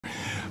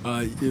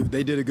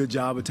They did a good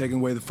job of taking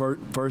away the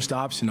first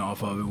option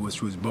off of it,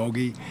 which was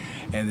Bogey,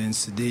 and then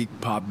Sadiq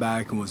popped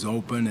back and was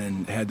open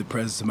and had the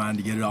presence of mind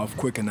to get it off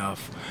quick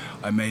enough.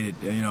 I made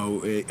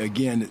it,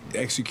 again,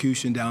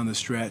 execution down the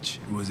stretch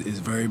is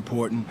very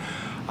important.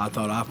 I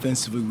thought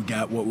offensively we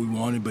got what we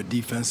wanted, but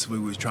defensively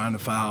we was trying to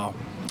foul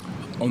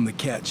on the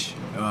catch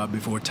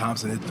before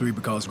Thompson hit three,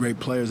 because great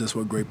players, that's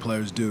what great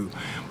players do.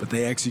 But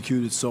they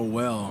executed so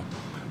well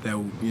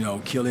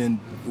that, Killian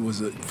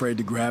was afraid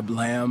to grab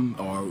Lamb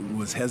or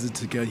was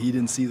hesitant because he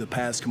didn't see the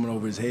pass coming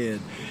over his head.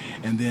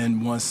 And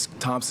then once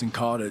Thompson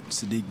caught it,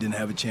 Sadiq didn't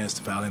have a chance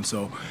to foul him.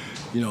 So,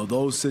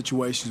 those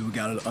situations we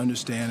got to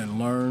understand and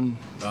learn.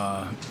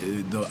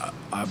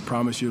 I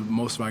promise you,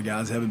 most of our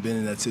guys haven't been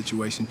in that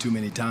situation too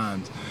many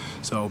times.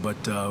 So,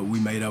 but we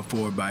made up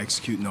for it by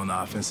executing on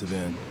the offensive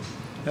end.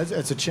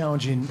 That's a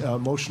challenging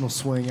emotional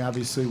swing,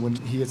 obviously, when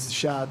he hits the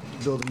shot,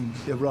 building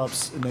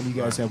erupts, and then you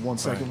guys have 1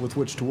 second with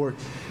which to work.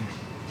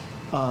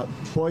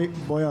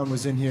 Boyan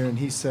was in here, and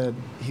he said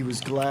he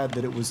was glad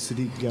that it was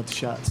Sadiq who got the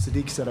shot.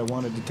 Sadiq said, I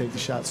wanted to take the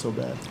shot so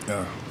bad.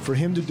 Yeah. For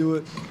him to do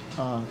it,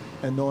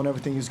 and knowing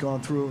everything he's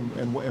gone through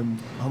and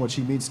how much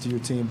he means to your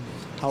team,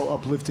 how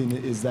uplifting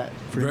is that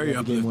for him? Very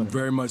uplifting,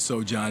 very much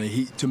so,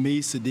 Johnny. To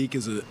me, Sadiq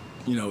is a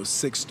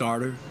sixth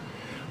starter.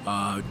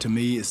 To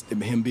me,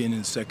 him being in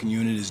the second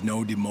unit is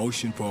no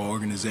demotion for our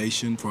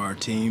organization, for our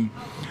team.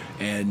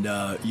 And,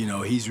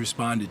 he's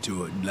responded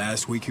to it.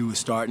 Last week he was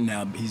starting.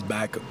 Now he's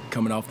back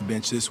coming off the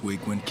bench this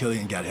week when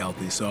Killian got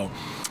healthy. So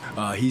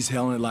he's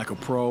handling it like a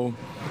pro.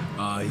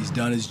 He's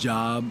done his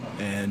job,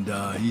 and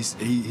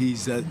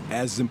he's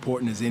as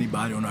important as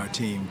anybody on our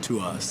team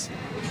to us.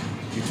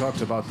 You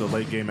talked about the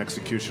late game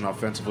execution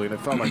offensively, and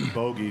it felt like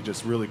Bogey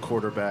just really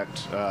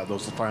quarterbacked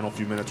those final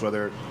few minutes.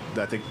 Whether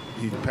I think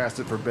he passed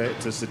it to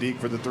Sadiq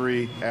for the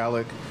three,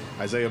 Alec,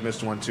 Isaiah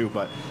missed one too,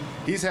 but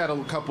he's had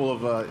a couple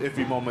of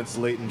iffy moments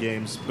late in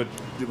games. But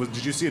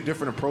did you see a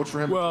different approach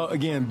for him? Well,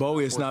 again,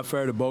 Bogey, it's not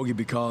fair to Bogey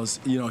because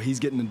he's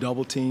getting a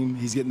double team.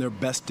 He's getting their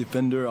best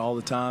defender all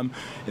the time,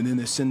 and then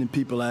they're sending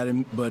people at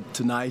him. But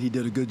tonight he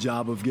did a good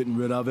job of getting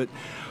rid of it.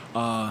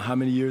 How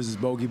many years has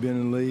Bogey been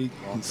in the league?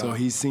 So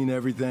he's seen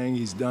everything.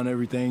 He's done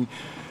everything.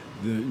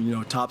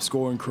 The top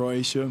scorer in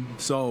Croatia.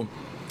 So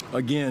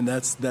again,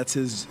 that's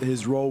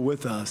his role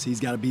with us. He's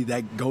got to be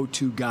that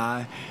go-to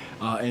guy.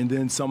 And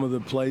then some of the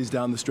plays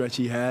down the stretch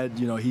he had,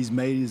 he's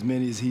made as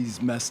many as he's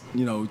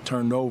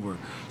turned over.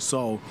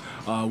 So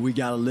we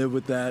got to live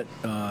with that,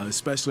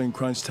 especially in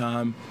crunch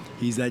time.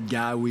 He's that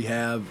guy we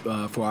have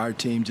for our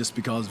team just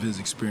because of his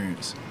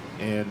experience.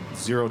 And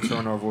 0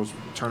 turnovers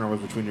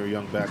between your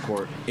young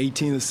backcourt.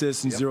 18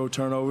 assists and 0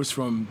 turnovers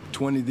from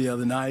 20 the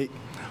other night.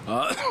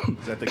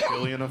 Is that the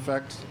Killian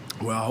effect?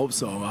 Well, I hope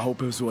so. I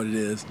hope it's what it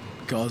is,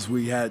 because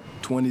we had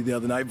 20 the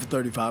other night for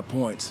 35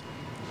 points.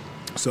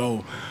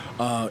 So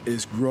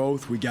it's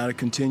growth. We got to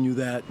continue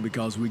that,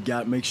 because we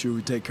got to make sure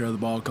we take care of the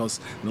ball, because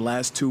in the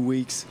last 2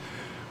 weeks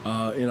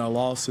in our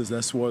losses,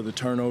 that's where the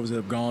turnovers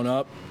have gone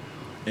up.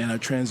 And our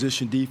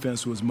transition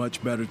defense was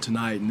much better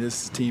tonight. And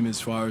this team, as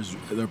far as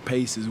their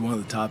pace, is one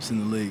of the tops in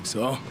the league.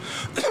 So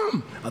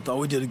I thought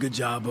we did a good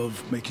job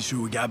of making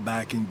sure we got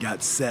back and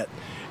got set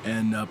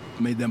and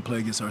made them play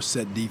against our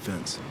set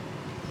defense.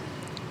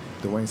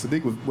 Dwane,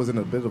 Sadiq was in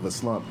a bit of a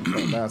slump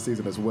last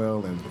season as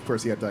well, and of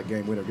course he had that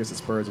game winner against the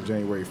Spurs on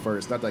January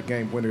 1st. Not that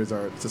game winners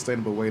are a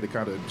sustainable way to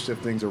kind of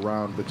shift things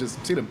around, but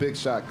just see the big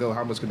shot go.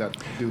 How much can that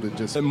do to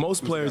just? And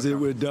most players,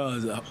 it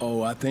does.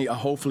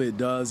 Hopefully it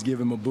does give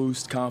him a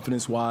boost,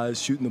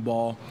 confidence-wise, shooting the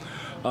ball.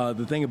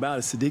 The thing about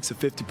it, Sadiq's a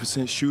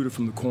 50% shooter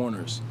from the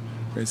corners.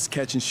 It's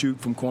catch and shoot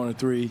from corner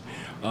three.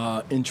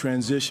 In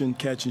transition,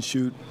 catch and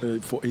shoot,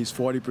 he's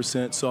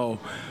 40%. So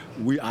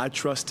I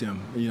trust him,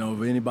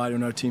 anybody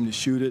on our team to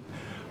shoot it,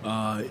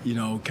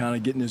 kind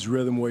of getting his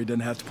rhythm where he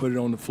doesn't have to put it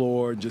on the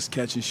floor, just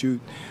catch and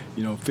shoot,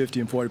 50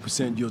 and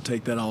 40%, you'll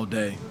take that all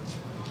day.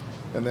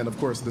 And then, of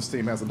course, this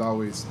team hasn't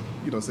always,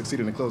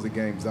 succeeded in closing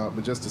games out.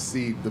 But just to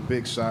see the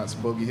big shots,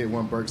 Bogey hit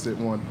one, Burks hit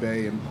one,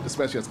 Bay, and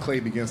especially as Clay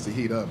begins to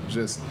heat up,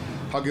 just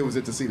how good was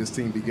it to see this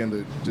team begin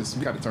to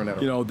just kind of turn that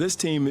around? This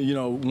team,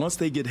 once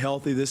they get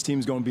healthy, this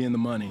team's going to be in the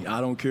money. I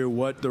don't care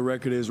what the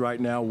record is right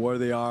now, where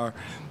they are.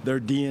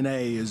 Their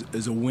DNA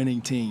is a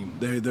winning team.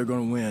 They're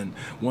going to win.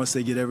 Once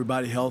they get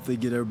everybody healthy,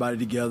 get everybody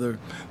together,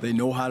 they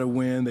know how to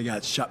win. They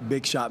got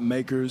big shot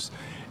makers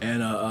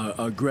and a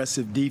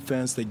aggressive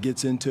defense that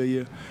gets into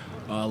you.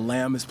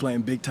 Lamb is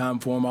playing big time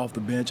for him off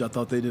the bench. I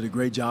thought they did a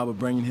great job of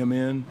bringing him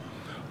in.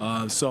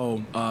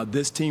 So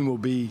this team will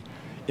be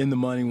in the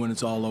money when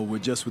it's all over,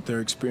 just with their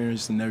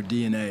experience and their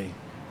DNA.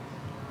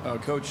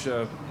 Coach,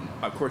 of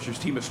course, your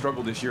team has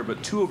struggled this year,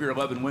 but 2 of your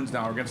 11 wins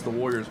now are against the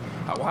Warriors.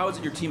 How is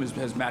it your team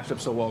has matched up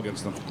so well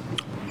against them?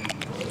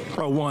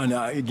 One,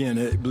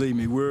 again, believe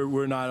me,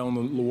 we're not on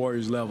the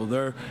Warriors level.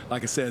 They're,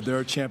 like I said, they're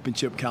a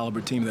championship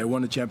caliber team. They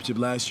won the championship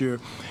last year,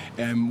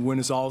 and when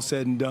it's all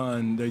said and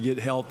done, they get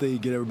healthy,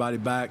 get everybody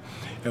back.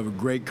 They have a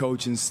great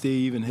coach in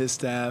Steve and his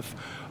staff.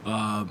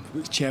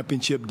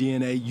 Championship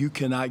DNA. You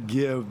cannot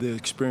give the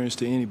experience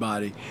to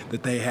anybody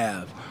that they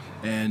have.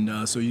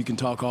 And so you can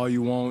talk all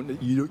you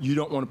want. You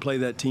don't want to play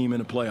that team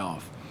in a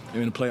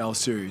playoff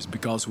series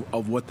because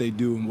of what they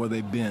do and where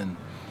they've been.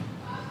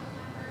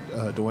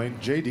 Dwane,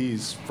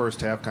 JD's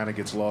first half kind of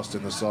gets lost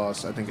in the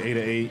sauce. I think 8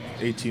 of 8,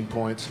 18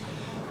 points.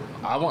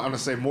 I'm going to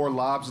say more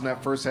lobs in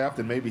that first half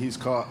than maybe he's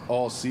caught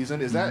all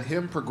season. Is that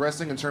him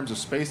progressing in terms of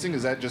spacing?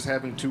 Is that just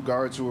having two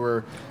guards who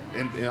are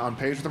on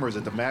page with him, or is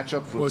it the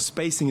matchup? Well,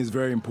 spacing is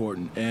very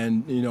important,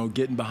 and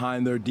getting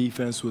behind their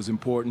defense was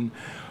important.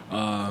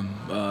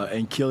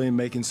 And Killian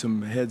making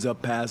some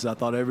heads-up passes. I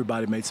thought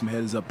everybody made some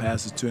heads-up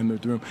passes to him in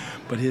the room.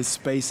 But his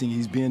spacing,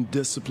 he's being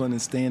disciplined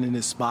and staying in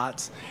his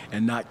spots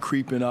and not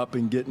creeping up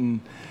and getting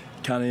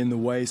kind of in the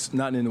way,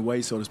 not in the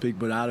way, so to speak,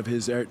 but out of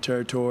his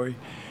territory.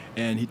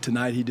 And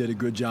tonight he did a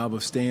good job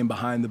of staying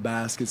behind the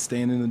basket,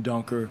 staying in the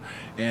dunker,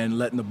 and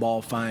letting the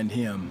ball find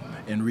him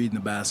and reading the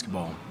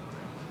basketball.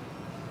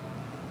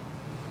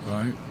 All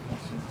right.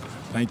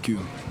 Thank you.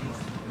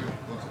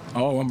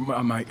 Oh,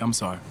 I'm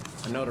sorry.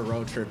 I know the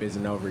road trip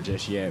isn't over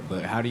just yet,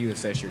 but how do you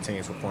assess your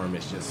team's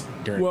performance just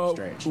during the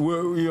stretch?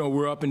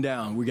 We're up and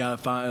down. We got to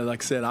find,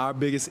 like I said, our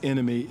biggest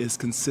enemy is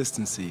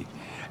consistency.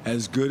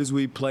 As good as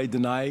we played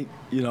tonight,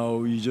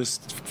 you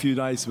just a few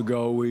nights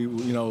ago we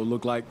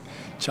looked like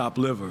chopped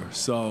liver.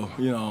 So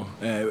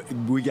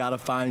we got to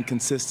find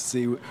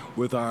consistency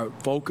with our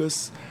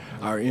focus,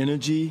 our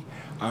energy,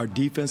 our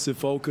defensive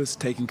focus,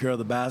 taking care of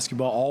the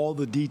basketball, all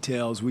the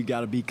details we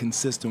got to be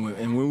consistent with.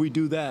 And when we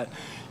do that,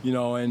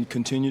 and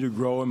continue to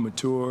grow and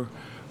mature,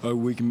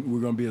 we're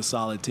going to be a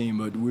solid team.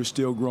 But we're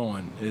still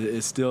growing.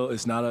 It's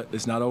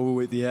not over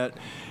with yet.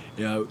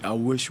 I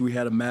wish we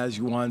had a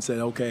magic wand and said,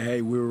 okay,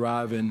 hey, we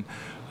arrive, and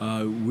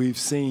we've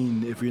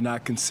seen if you're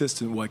not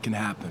consistent what can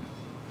happen.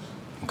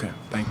 Okay,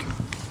 thank you.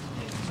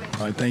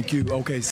 All right, thank you. Okay.